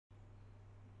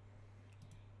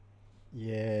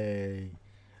Yay.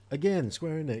 Again,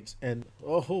 Square Enix. And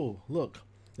oh, look,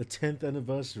 the 10th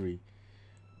anniversary.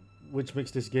 Which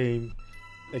makes this game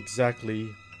exactly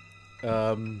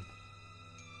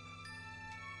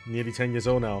nearly 10 years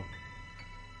old now.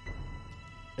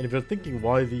 And if you're thinking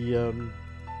why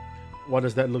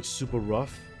does that look super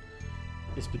rough?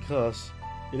 It's because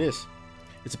it's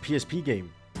a PSP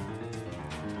game.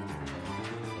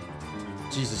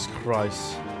 Jesus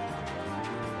Christ.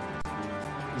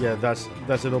 Yeah, that's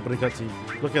an opening cutscene.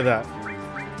 Look at that.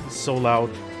 It's so loud.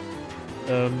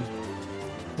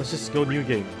 Let's just go new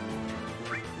game.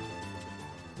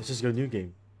 Let's just go new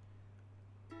game.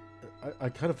 I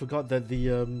kind of forgot that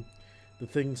the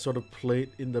thing sort of played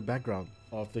in the background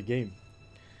of the game,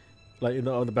 like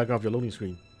on the background of your loading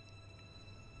screen.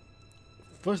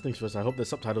 First things first, I hope the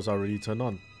subtitles are already turned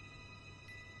on.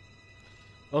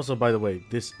 Also, by the way,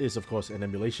 this is of course an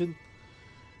emulation.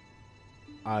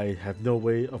 I have no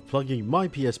way of plugging my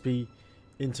PSP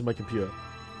into my computer.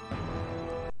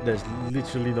 There's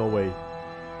literally no way.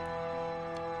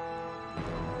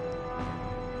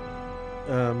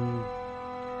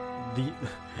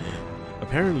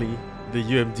 Apparently the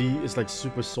UMD is like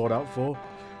super sought out for,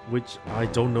 which I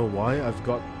don't know why.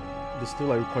 They're still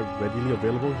like quite readily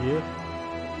available here.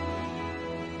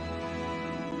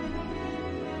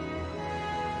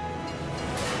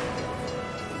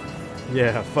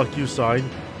 Yeah, fuck you, sign.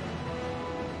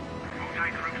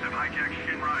 Mutai troops have hijacked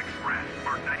Shinra Express,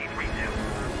 Mark 93-2.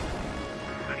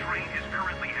 The train is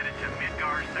currently headed to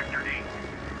Midgar Sector 8.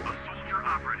 A soldier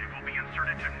operative will be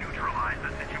inserted to neutralize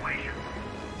the situation.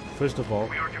 First of all,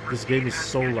 this game is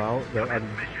so loud that I'm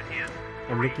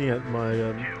looking at my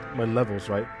my levels,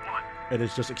 right? And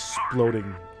it's just exploding.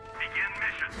 Begin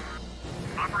mission.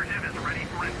 Operative is ready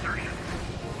for insertion.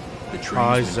 The train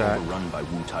Class has Zack. been overrun by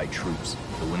Mutai troops.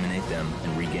 Eliminate them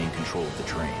and regain control of the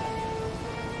train.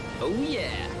 Oh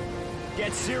yeah!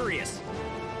 Get serious!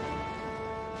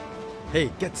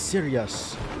 Hey, get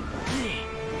serious!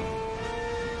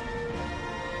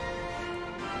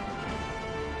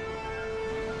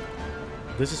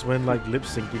 This is when like lip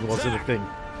syncing wasn't a thing.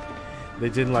 They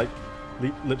didn't like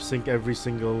lip sync every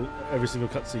single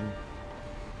cutscene.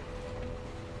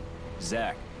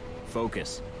 Zack,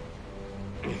 focus.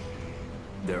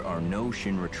 There are no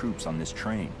Shinra troops on this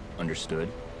train. Understood?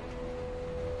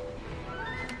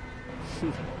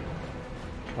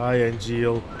 Hi,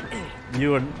 Angel.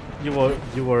 You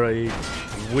were a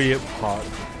weird part.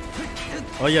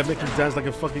 Oh yeah, make him dance like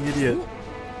a fucking idiot.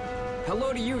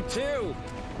 Hello to you too!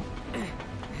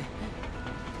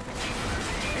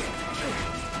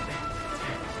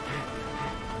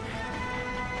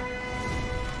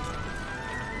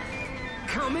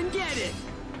 Come and get it!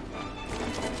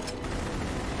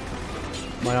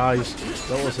 My eyes.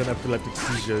 That was an epileptic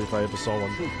seizure if I ever saw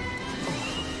one.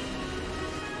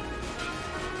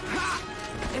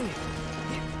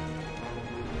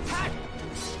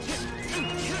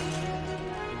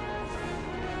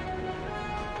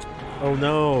 Oh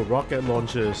no, rocket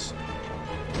launchers.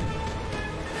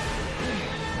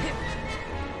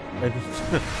 And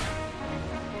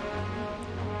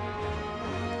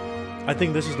I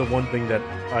think this is the one thing that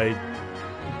I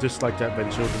dislike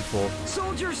Advent Children for.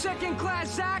 Soldier second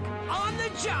class Zack on the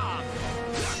job!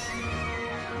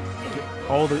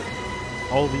 All the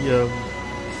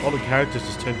characters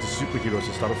just turned to superheroes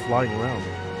and started flying around.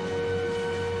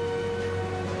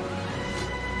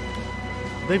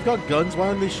 They've got guns, why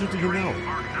aren't they shooting him now?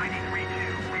 Mark 93-2,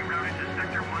 rerouted to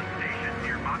Sector 1 station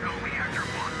near Mako Reactor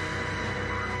 1.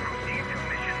 Proceed to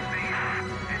mission phase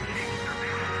and change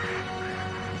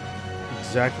surveillance.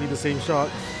 Exactly the same shot.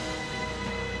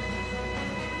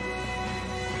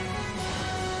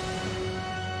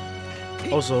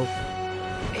 Also,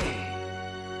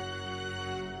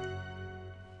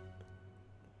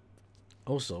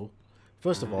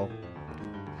 first of all,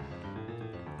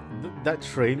 that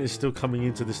train is still coming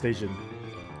into the station.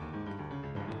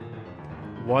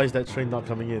 Why is that train not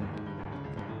coming in?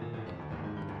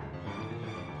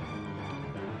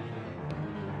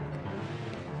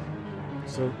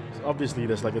 So obviously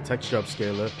there's like a texture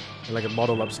upscaler and like a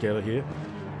model upscaler here.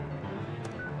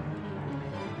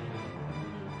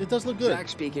 It does look good. Zack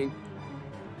speaking.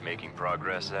 Making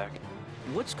progress, Zack?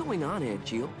 What's going on, Aunt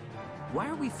Jill? Why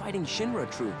are we fighting Shinra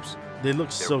troops? They look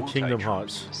They're so Kingdom multi-troops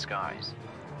Hearts. in disguise.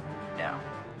 Now,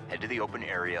 head to the open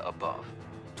area above.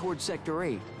 Towards Sector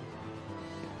 8.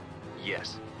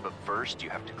 Yes, but first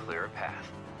you have to clear a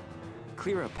path.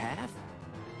 Clear a path?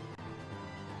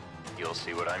 You'll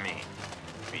see what I mean.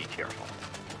 Be careful.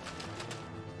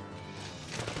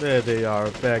 There they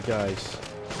are, bad guys.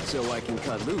 So I can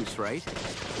cut loose, right?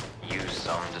 Use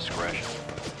some discretion.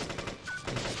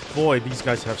 Boy, these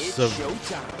guys have It's some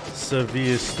showtime.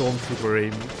 severe stormtrooper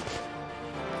aim.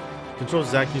 Control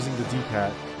Zack using the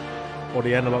D-pad or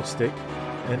the analog stick,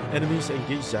 and enemies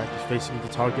engage Zack facing the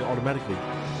target automatically.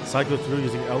 Cycle through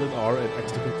using L and R and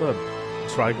X to confirm.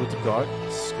 Triangle to guard,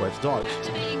 square to dodge.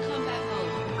 Activating combat mode.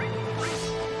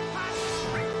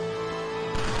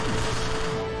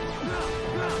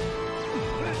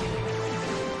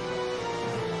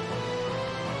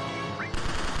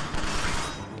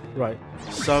 Right.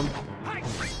 Some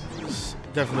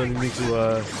definitely need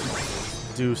to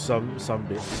do some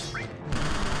bits.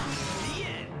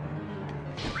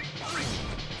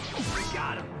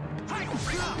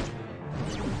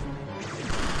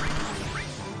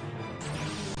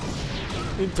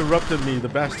 Interrupted me, the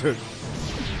bastard.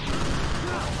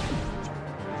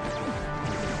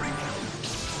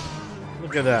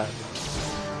 Look at that.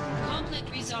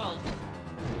 Conflict resolved.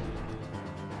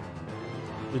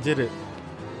 We did it.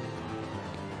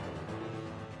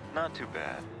 Not too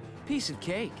bad. Piece of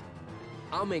cake.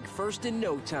 I'll make first in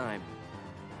no time.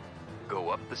 Go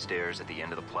up the stairs at the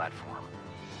end of the platform.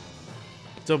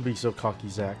 Don't be so cocky,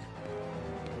 Zack.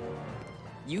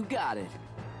 You got it.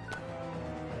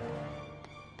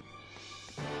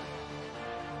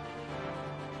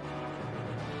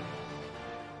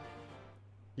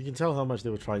 You can tell how much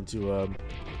they were trying to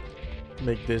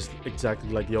make this exactly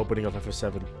like the opening of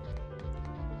FF7.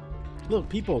 Look,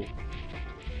 people.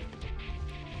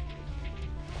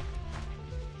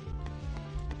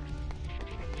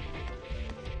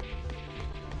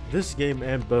 This game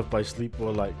and Birth by Sleep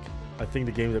were like, I think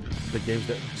the games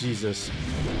that Jesus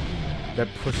that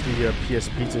pushed the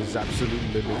PSP to its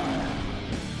absolute limit.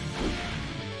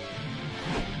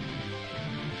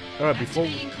 All right, before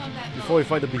we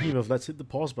fight the behemoth, let's hit the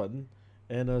pause button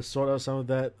and sort out some of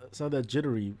that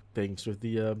jittery things with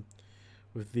the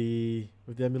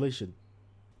emulation.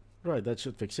 Right, that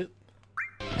should fix it.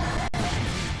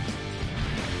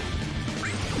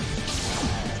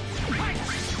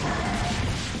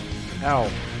 Ow.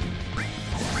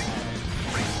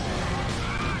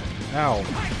 Ow.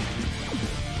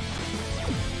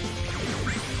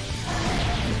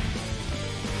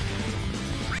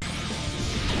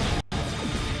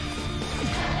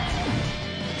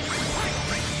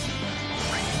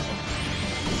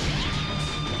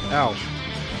 Ow.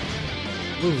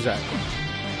 Move that.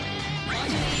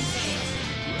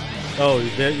 Oh,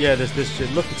 yeah, there's this shit.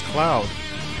 Look, it's Cloud.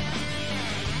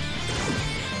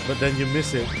 But then you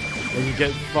miss it, and you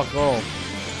get fuck all.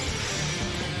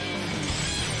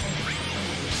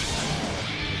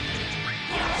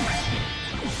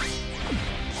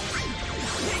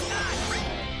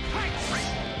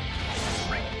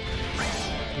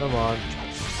 Come on.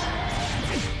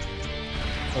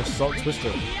 Assault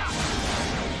Twister.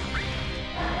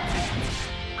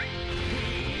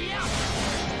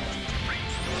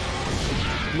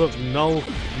 Look, no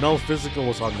physical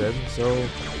was on them, so he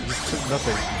just took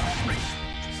nothing.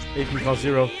 AP cost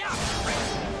 0.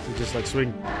 So just like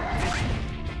swing.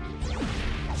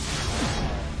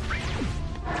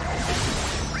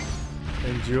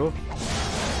 Endure.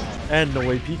 And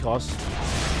no AP cost.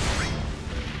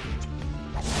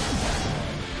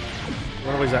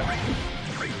 Run away, Zack.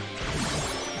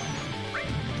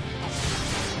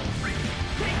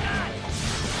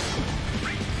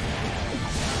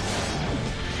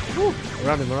 Woo!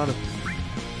 Around him, around him.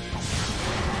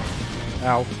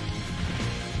 Ow.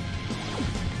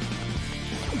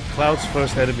 Cloud's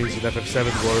first enemies in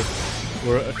FF7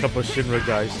 were a couple of Shinra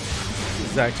guys.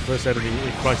 Zack's first enemy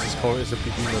in Crisis Core is a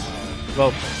behemoth.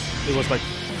 Well, it was like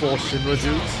 4 Shinra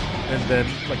dudes, and then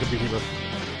like a behemoth.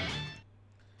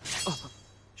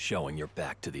 Showing your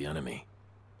back to the enemy.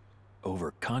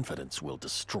 Overconfidence will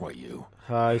destroy you.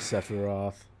 Hi,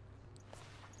 Sephiroth.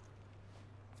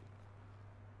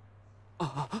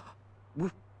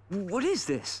 What is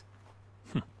this?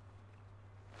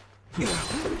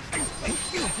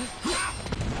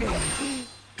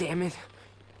 Damn it.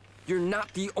 You're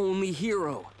not the only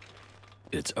hero.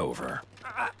 It's over.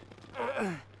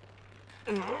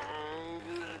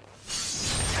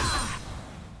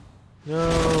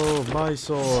 No, my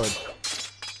sword.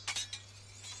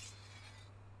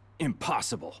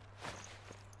 Impossible.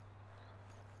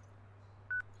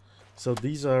 So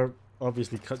these are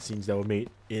obviously cutscenes that were made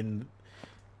in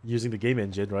using the game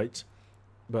engine, right?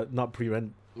 But not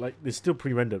pre-rendered. Like, they're still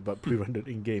pre-rendered, but pre-rendered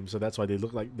in game. So that's why they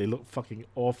look fucking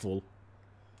awful.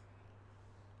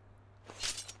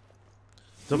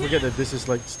 Don't forget that this is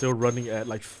like still running at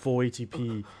like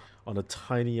 480p on a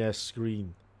tiny ass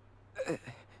screen.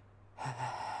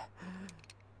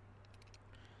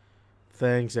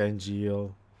 Thanks,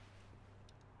 Angeal.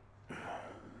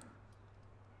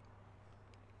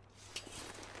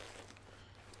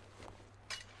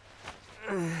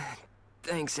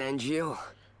 Thanks, Angeal.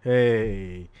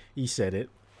 Hey, he said it.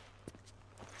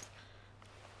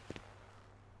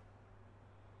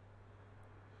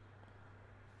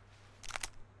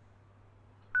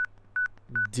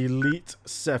 Delete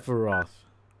Sephiroth.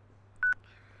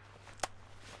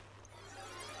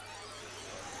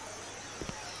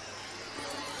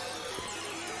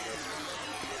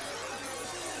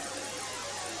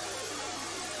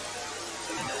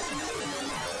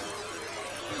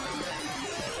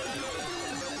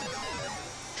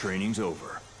 Training's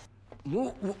over.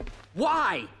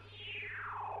 Why?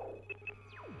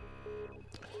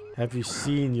 Have you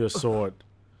seen your sword?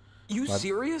 You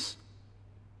serious?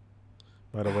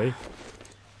 By the way,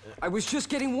 I was just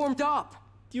getting warmed up.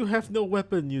 you have no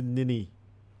weapon, you ninny.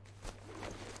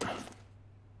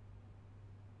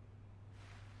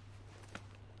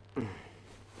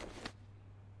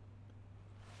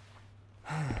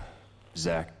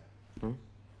 Zack.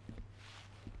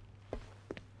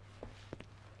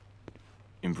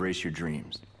 Embrace your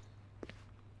dreams.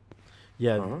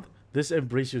 Yeah, this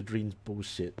embrace your dreams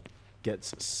bullshit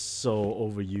gets so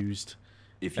overused.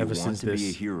 If you ever want since to be a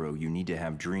this. hero, you need to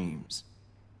have dreams.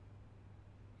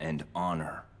 And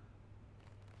honor.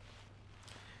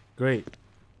 Great.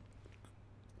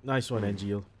 Nice one,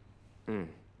 Angeal.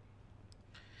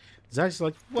 Zack's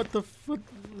like, what the fuck?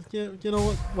 Yeah, you know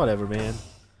what? Whatever, man.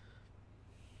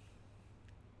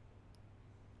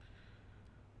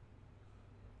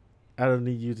 I don't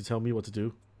need you to tell me what to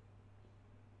do.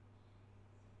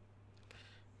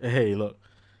 Hey, look.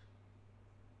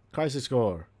 Crisis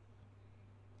score.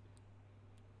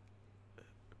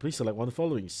 Please select one of the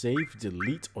following. Save,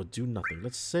 delete, or do nothing.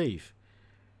 Let's save.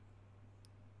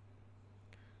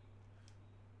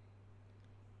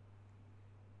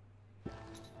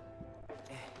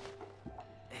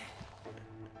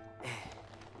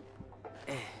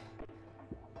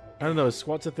 I don't know, is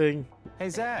squat's a thing? Hey,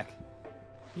 Zack.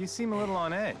 You seem a little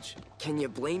on edge. Can you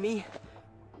blame me?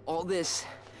 All this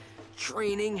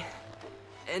training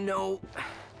and no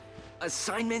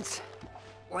assignments,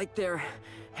 like they're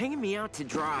hanging me out to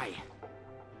dry.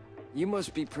 You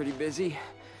must be pretty busy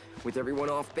with everyone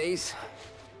off base.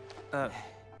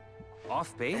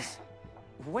 Off base?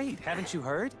 Wait, haven't you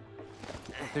heard?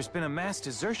 There's been a mass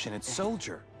desertion at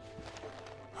Soldier.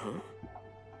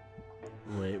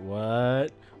 Wait,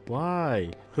 what?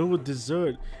 Why? Who would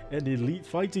desert an elite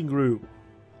fighting group?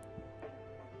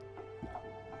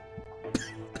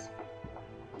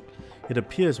 It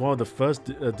appears one of the first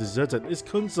deserted is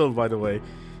Kunzel, by the way.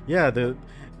 Yeah, the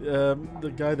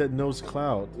guy that knows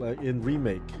Cloud, like in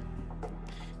Remake.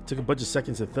 It took a bunch of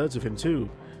seconds and thirds with him too.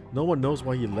 No one knows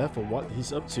why he left or what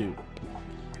he's up to.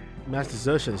 Mass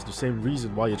desertion is the same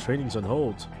reason why your training's on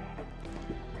hold.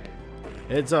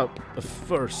 Heads up, a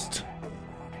first.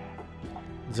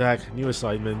 Zack, new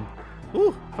assignment.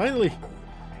 Ooh, finally!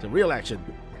 The real action.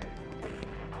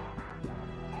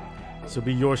 This will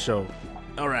be your show.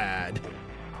 Alright.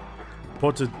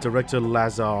 Report to Director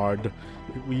Lazard.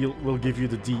 We'll give you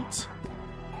the deets.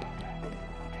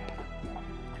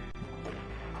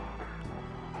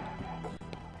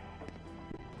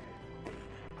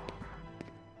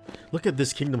 Look at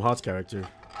this Kingdom Hearts character.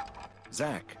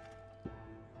 Zack.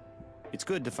 It's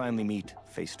good to finally meet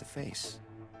face to face.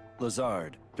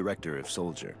 Lazard, director of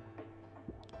Soldier.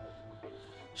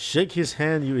 Shake his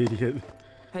hand, you idiot.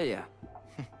 Hey,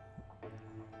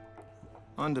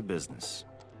 On to business.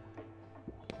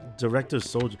 Director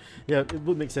Soldier. Yeah, it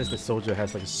would make sense that Soldier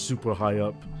has like a super high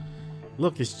up.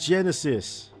 Look, it's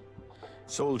Genesis.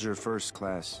 Soldier First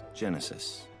Class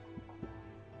Genesis.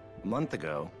 A month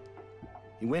ago,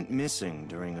 he went missing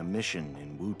during a mission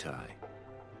in Wutai.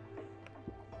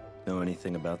 Know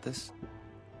anything about this?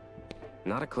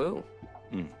 not a clue.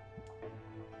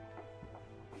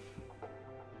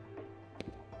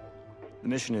 The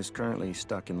mission is currently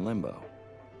stuck in limbo.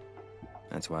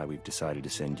 That's why we've decided to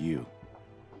send you.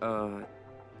 To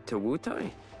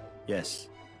Wutai? Yes.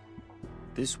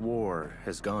 This war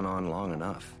has gone on long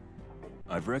enough.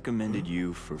 I've recommended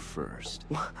you for first.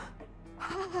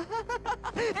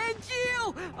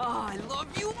 Angeal! Oh, I love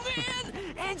you, man!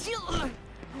 Angeal!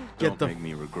 Get Don't the make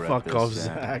me regret fuck this, off,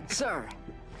 Zack. Zack. Sir!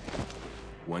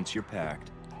 Once you're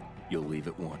packed, you'll leave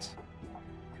at once.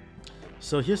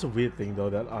 So here's a weird thing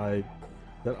though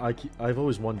I've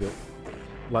always wondered.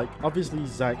 Like, obviously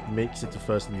Zack makes it to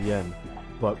first in the end,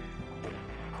 but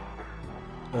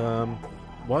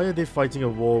why are they fighting a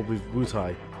war with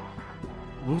Wutai?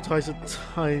 Wutai's a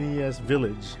tiny ass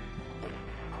village.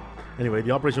 Anyway,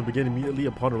 the operation will begin immediately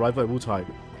upon arrival at Wutai.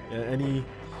 Any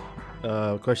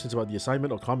questions about the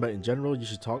assignment or combat in general, you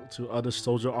should talk to other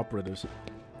soldier operatives.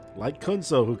 Like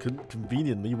Kunso, who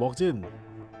conveniently walked in.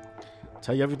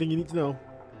 Tell you everything you need to know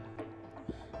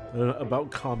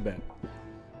about combat.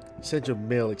 Send your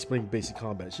mail explaining basic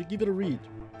combat. Should give it a read.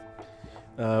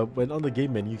 When on the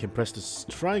game menu, you can press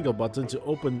the triangle button to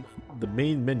open the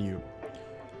main menu.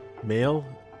 Mail.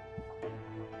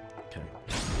 Okay.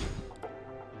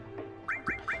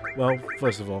 Well,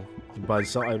 first of all, you can buy and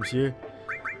sell items here.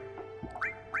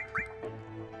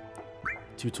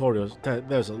 Tutorials.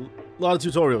 There's a lot of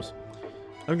tutorials.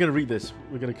 I'm gonna read this.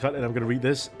 We're gonna cut and I'm gonna read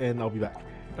this and I'll be back.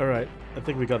 Alright, I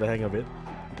think we got the hang of it.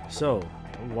 So,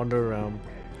 wander around.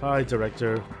 Hi,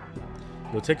 Director.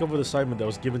 You'll take over the assignment that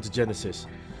was given to Genesis.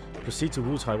 Proceed to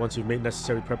Wutai once you've made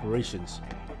necessary preparations.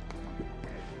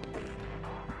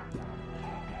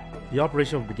 The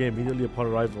operation will begin immediately upon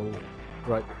arrival.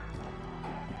 Right.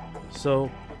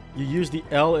 So, you use the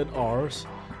L and R's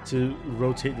to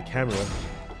rotate the camera.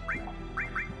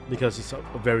 Because it's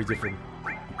very different.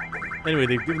 Anyway,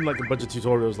 they've given like a bunch of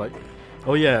tutorials like,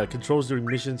 oh yeah, controls during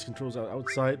missions, controls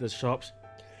outside, there's shops.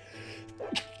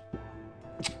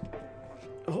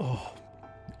 Oh.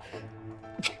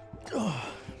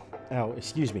 Oh. Ow,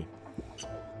 excuse me.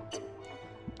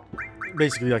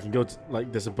 Basically, I can go to,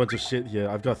 like, there's a bunch of shit here.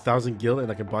 I've got 1,000 gil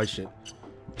and I can buy shit.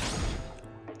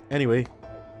 Anyway.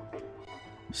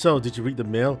 So, did you read the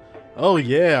mail? Oh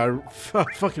yeah, I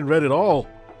fucking read it all.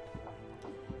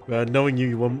 Knowing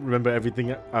you won't remember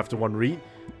everything after one read.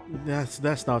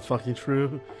 That's not fucking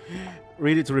true.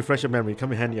 Read it to refresh your memory.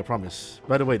 Come in handy, I promise.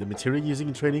 By the way, the material using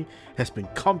in training has been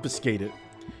confiscated.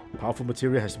 Powerful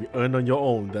material has to be earned on your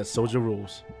own. That's soldier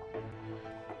rules.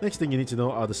 Next thing you need to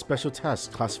know are the special tasks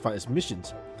classified as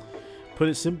missions. Put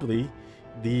it simply,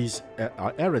 these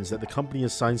are errands that the company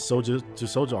assigns soldier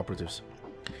operatives.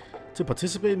 To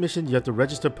participate in mission, you have to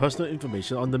register personal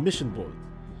information on the mission board.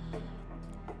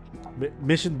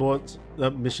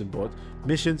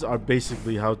 Missions are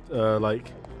basically how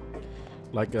like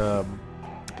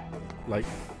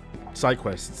side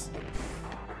quests.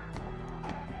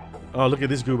 Oh, look at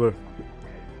this goober.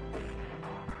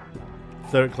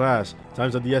 3rd class.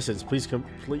 Time's of the essence. Please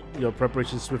complete your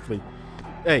preparations swiftly.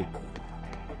 Hey.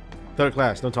 3rd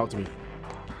class. Don't talk to me.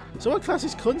 So what class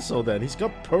is Kunso then? He's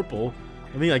got purple.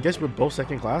 I mean, I guess we're both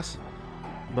 2nd class.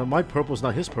 But my purple's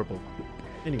not his purple.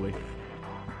 Anyway.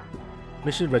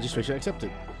 Mission registration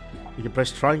accepted. You can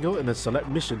press triangle and then select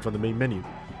mission from the main menu.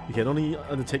 You can only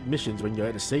undertake missions when you're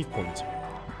at a save point,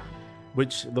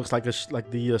 which looks like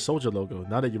the soldier logo.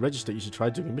 Now that you registered, you should try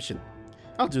doing a mission.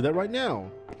 I'll do that right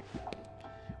now.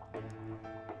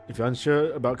 If you're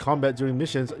unsure about combat during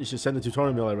missions, you should send the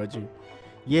tutorial mail I read you.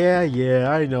 Yeah,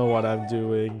 I know what I'm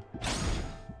doing.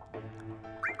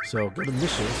 So go to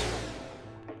missions,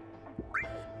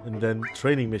 and then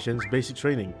training missions, basic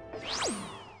training.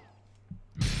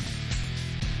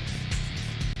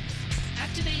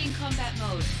 Activating combat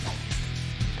mode.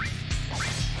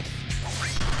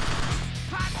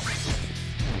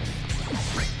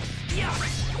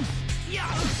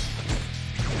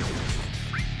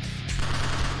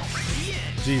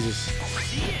 Jesus.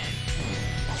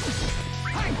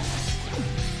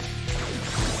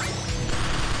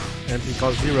 MP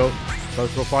cost 0. Gotta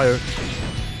throw fire.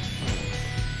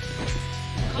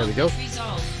 There we go.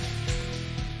 Resolved.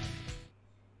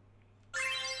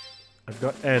 I've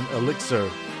got an elixir.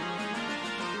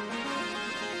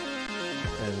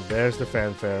 And there's the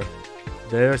fanfare.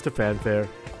 There's the fanfare.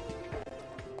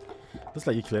 Looks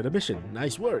like you cleared a mission.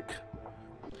 Nice work.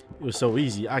 It was so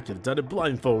easy, I could have done it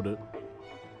blindfolded.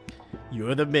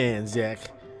 You're the man, Zack.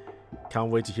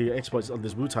 Can't wait to hear your exploits on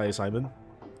this Wutai assignment.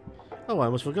 Oh, I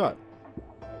almost forgot.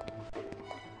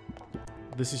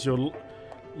 This is your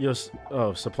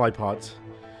supply pods.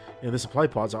 And the supply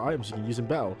pods are items you can use in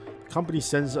battle. The company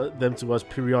sends them to us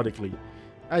periodically.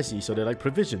 I see, so they're like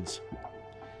provisions.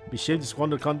 Be shame to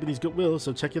squander the company's goodwill,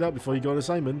 so check it out before you go on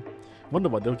assignment. Wonder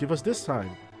what they'll give us this time.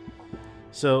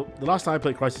 So, the last time I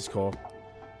played Crisis Core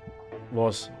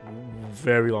was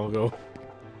very long ago.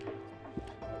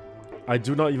 I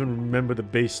do not even remember the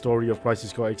base story of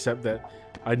Crisis Core, except that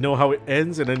I know how it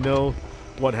ends and I know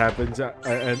what happens,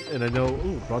 and I know...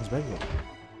 Ooh, bronze bangle.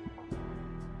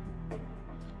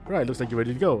 Right, looks like you're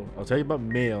ready to go. I'll tell you about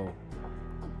mail.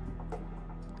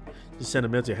 Just send a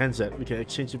mail to your handset. We can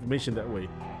exchange information that way.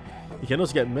 You can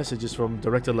also get messages from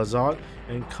Director Lazard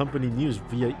and company news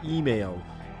via email.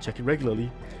 Check it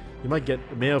regularly. You might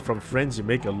get mail from friends you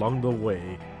make along the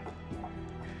way.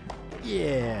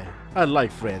 Yeah, I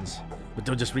like friends. But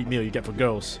don't just read mail you get from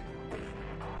girls.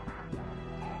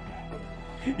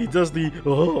 He does the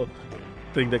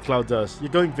thing that Cloud does.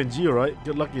 You're going Vinci, alright?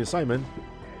 Good luck in your assignment.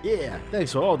 Yeah,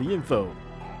 thanks for all the info.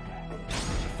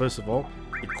 First of all,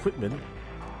 equipment.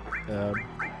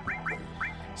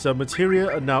 So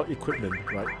materia are now equipment,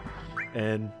 right?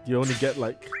 And you only get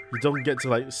like, you don't get to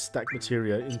like stack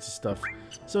materia into stuff.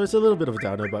 So it's a little bit of a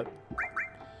downer, but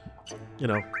you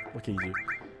know, what can you do?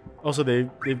 Also, they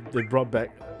brought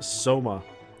back Soma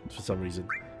for some reason.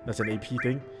 That's an AP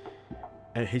thing.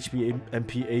 And HP,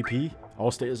 MP, AP,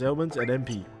 all status ailments, and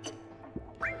MP.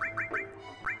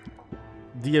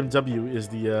 DMW is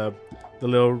the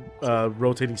little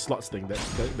rotating slots thing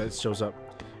that shows up.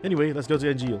 Anyway, let's go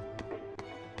to NGL.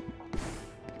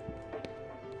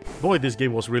 Boy, this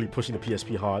game was really pushing the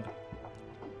PSP hard.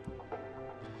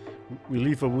 We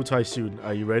leave for Wutai soon.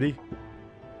 Are you ready?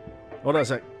 Hold on a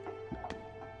sec.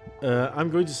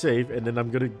 I'm going to save, and then I'm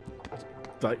going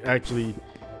to like actually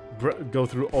go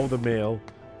through all the mail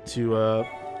to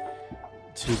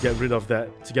get rid of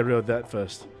that. To get rid of that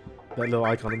first. That little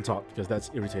icon on top, because that's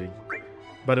irritating.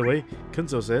 By the way,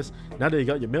 Kunzo says, now that you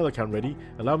got your mail account ready,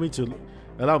 allow me,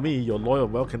 your loyal,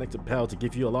 well-connected pal, to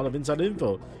give you a lot of inside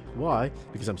info. Why?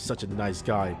 Because I'm such a nice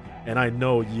guy, and I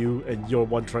know you and your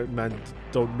one-track man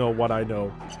don't know what I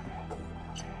know.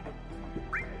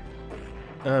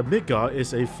 Midgar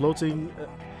is a floating,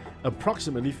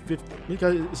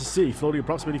 Midgar is a city floating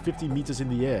approximately 50 meters in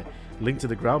the air, linked to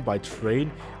the ground by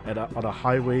train and on a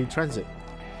highway transit.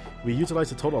 We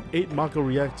utilized a total of 8 Mako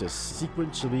reactors,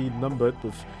 sequentially numbered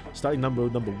with starting number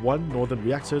 1 Northern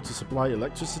Reactor to supply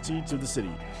electricity to the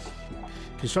city.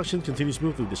 Construction continues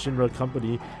smoothly. The Shinra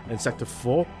Company and Sector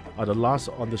 4 are the last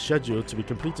on the schedule to be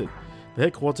completed. The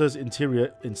headquarters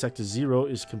interior in Sector 0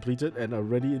 is completed and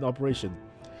already in operation.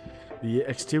 The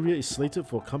exterior is slated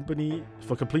for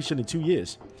completion in 2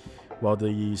 years, while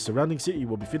the surrounding city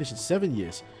will be finished in 7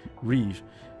 years. Reeve.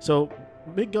 So,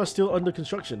 Midgar's still under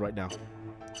construction right now.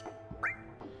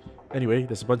 Anyway,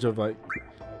 there's a bunch of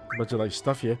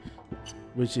stuff here,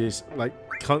 which is like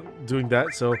doing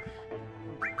that. So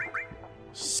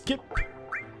skip.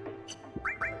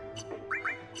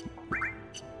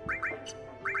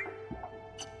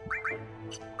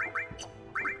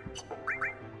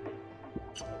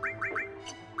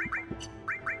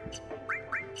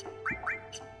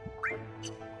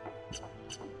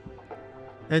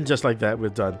 And just like that, we're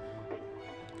done.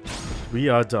 We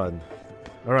are done.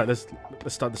 All right, let's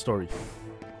start the story.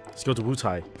 Let's go to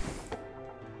Wutai.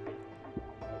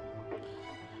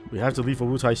 We have to leave for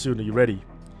Wutai soon. Are you ready?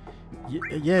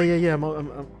 Yeah. I'm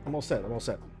all set. I'm all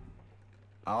set.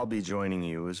 I'll be joining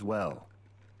you as well.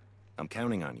 I'm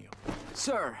counting on you.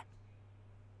 Sir!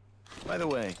 By the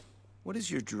way, what is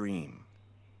your dream?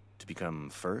 To become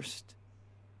first?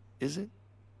 Is it?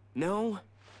 No.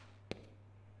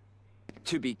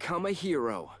 To become a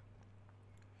hero.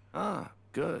 Ah,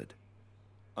 good.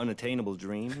 Unattainable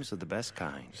dreams are the best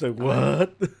kind. She's like,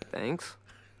 what? Thanks.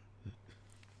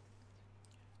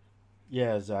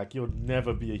 Yeah, Zack, you'll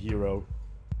never be a hero.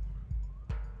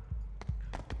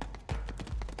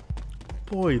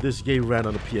 Boy, this game ran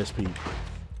on the PSP.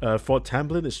 Fort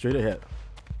Tamblin is straight ahead.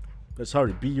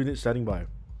 Sorry, B unit standing by.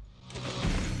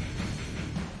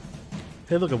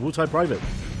 Hey, look, a Wutai private.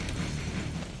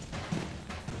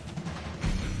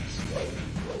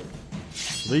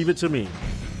 Leave it to me.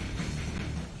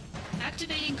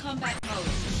 Activating combat mode.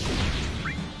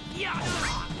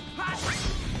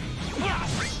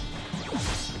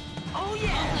 Oh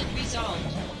yeah! Conflict resolved.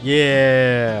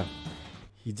 Yeah,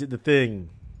 he did the thing.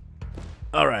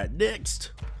 All right,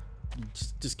 next.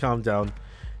 Just calm down.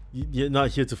 You're not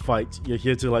here to fight. You're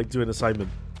here to like do an assignment.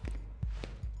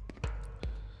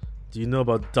 Do you know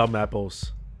about dumb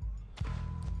apples?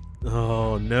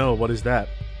 Oh no, what is that?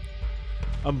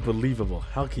 Unbelievable.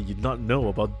 How can you not know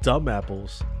about dumb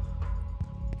apples?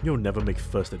 You'll never make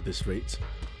first at this rate.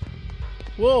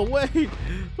 Whoa, wait!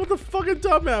 What the fuck are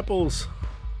dumb apples?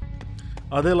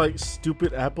 Are they like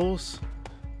stupid apples?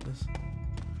 That's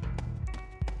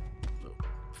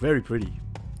very pretty.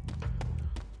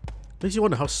 Makes you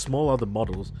wonder how small are the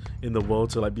models in the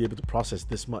world to like be able to process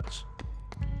this much.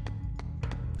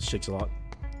 Shakes a lot.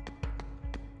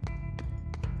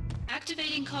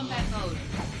 Activating combat mode.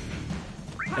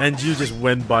 And you just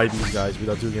went by these guys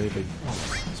without doing anything.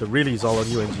 So really, it's all on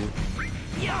you, NG.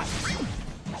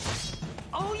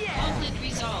 Oh yeah! Conflict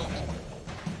resolved.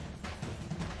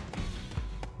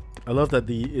 I love that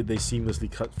they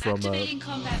seamlessly cut from Activating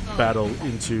combat mode. battle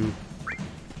into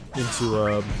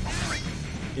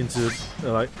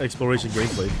like exploration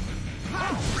gameplay.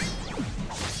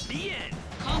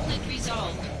 Conflict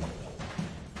resolved.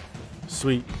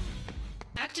 Sweet.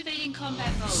 Activating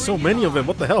combat mode. So many of them.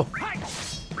 What the hell?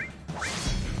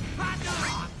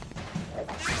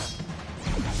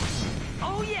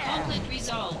 Oh yeah! Conflict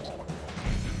resolved.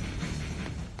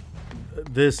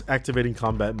 This activating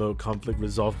combat mode conflict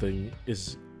resolve thing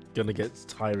is gonna get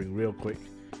tiring real quick.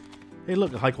 Hey,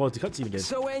 look, a high quality cutscene again.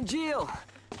 So, Angeal,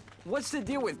 what's the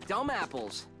deal with dumb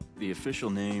apples? The official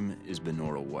name is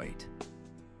binaural white.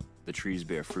 The trees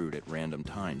bear fruit at random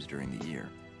times during the year.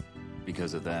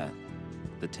 Because of that,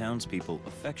 the townspeople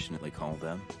affectionately call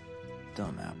them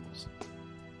dumb apples.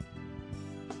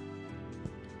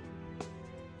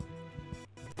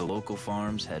 The local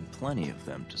farms had plenty of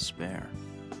them to spare.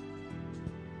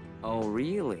 Oh,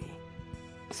 really?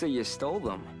 So you stole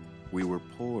them? We were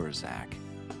poor, Zack.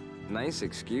 Nice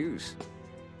excuse.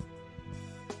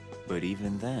 But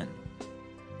even then,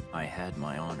 I had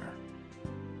my honor.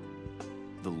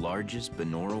 The largest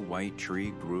binaural white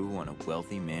tree grew on a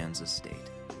wealthy man's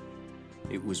estate.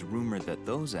 It was rumored that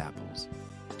those apples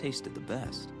tasted the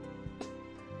best.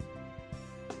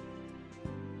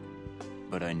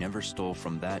 But I never stole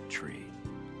from that tree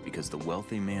because the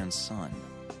wealthy man's son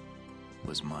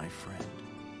was my friend.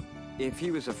 If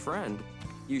he was a friend,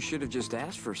 you should have just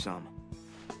asked for some.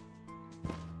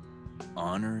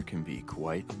 Honor can be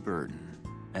quite a burden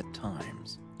at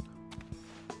times.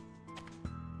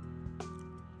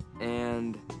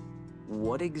 And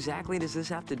what exactly does this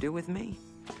have to do with me?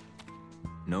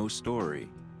 No story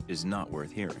is not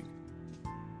worth hearing.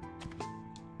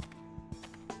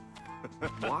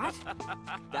 What?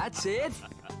 That's it?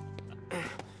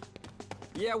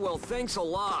 Yeah, well, thanks a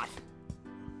lot.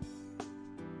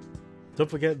 Don't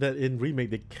forget that in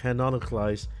Remake they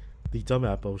canonicalize the dumb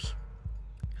apples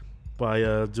by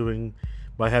having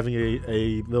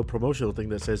a little promotional thing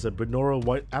that says a binaural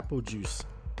white apple juice.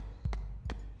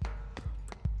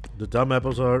 The dumb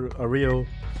apples are real,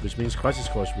 which means Crisis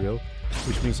Core is real,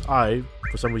 which means I,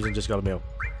 for some reason, just got a mail.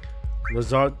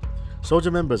 Lazard,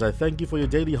 soldier members, I thank you for your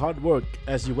daily hard work.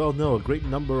 As you well know, a great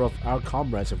number of our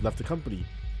comrades have left the company.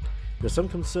 There are some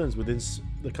concerns within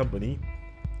the company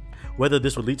whether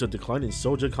this will lead to a decline in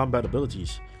soldier combat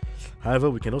abilities. However,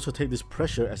 we can also take this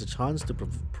pressure as a chance to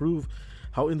prove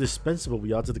how indispensable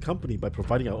we are to the company by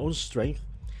providing our own strength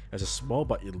as a small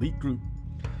but elite group.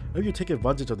 I hope you take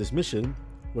advantage of this mission,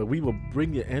 where we will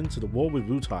bring the end to the war with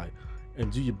Wutai,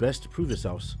 and do your best to prove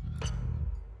yourselves.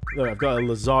 Look, I've got a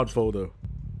Lazard folder.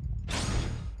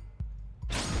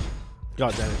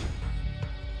 God damn it.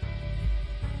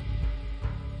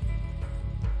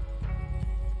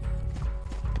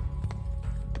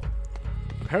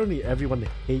 Apparently everyone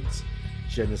hates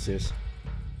Genesis.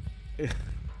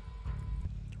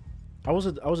 I was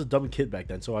a dumb kid back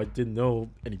then, so I didn't know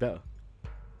any better.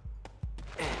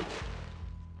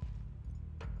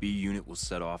 B unit will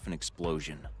set off an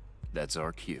explosion. That's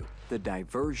our cue. The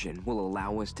diversion will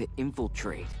allow us to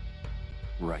infiltrate.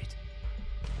 Right.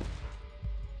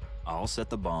 I'll set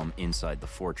the bomb inside the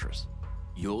fortress.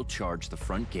 You'll charge the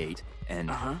front gate and...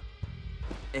 Uh-huh.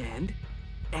 And?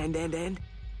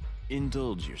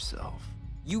 Indulge yourself.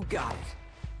 You got it.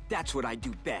 That's what I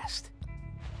do best.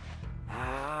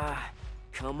 Ah,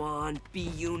 come on, B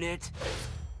unit.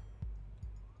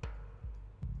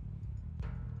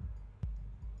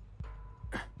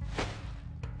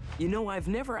 You know, I've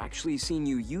never actually seen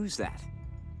you use that.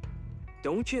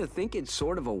 Don't you think it's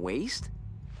sort of a waste?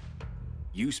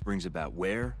 Use brings about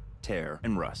wear, tear,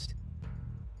 and rust.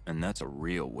 And that's a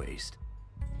real waste.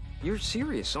 You're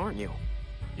serious, aren't you?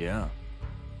 Yeah.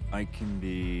 I can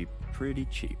be pretty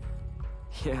cheap.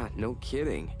 Yeah, no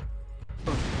kidding.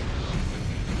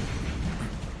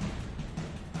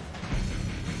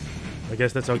 I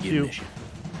guess that's our cue.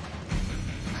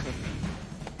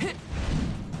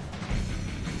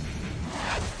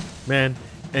 Man,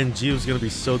 and Gio's gonna be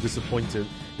so disappointed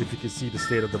if you can see the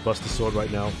state of the Buster Sword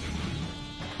right now.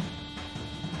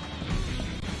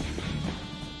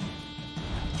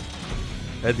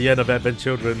 At the end of Advent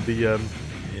Children,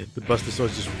 the Buster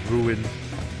Sword is just ruined.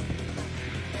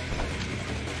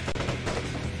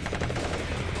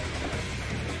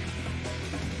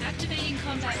 Activating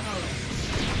combat mode.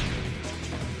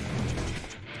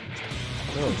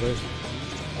 Oh, nice.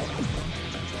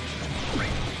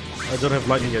 I don't have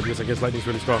lightning yet because I guess lightning's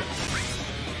really strong.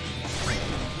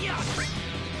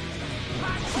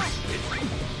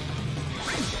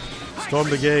 Storm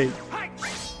the gate.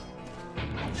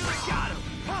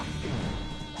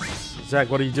 Zack,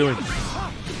 what are you doing?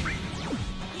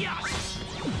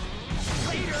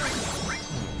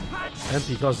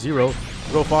 MP cost 0.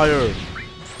 Throw fire.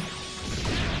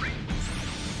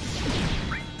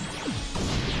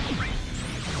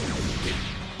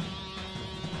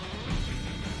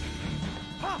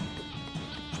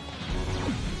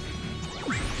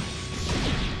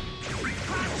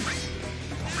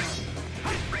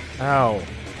 Ow.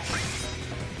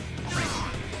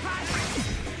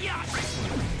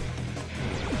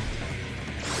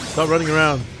 Stop running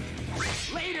around.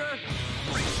 Later.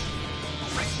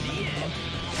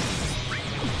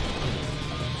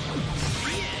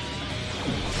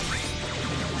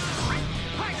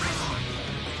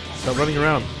 Stop running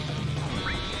around.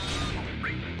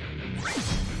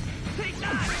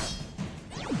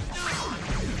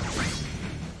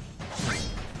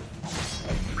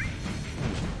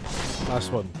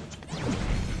 Last one.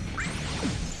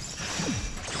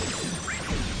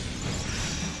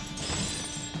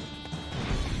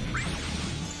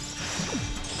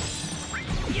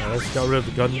 Now let's get rid of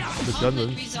the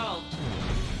gunman.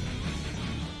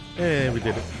 And we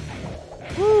did it.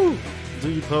 Woo! Do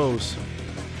you pose?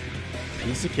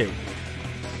 Piece of cake.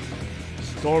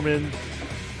 Storm in.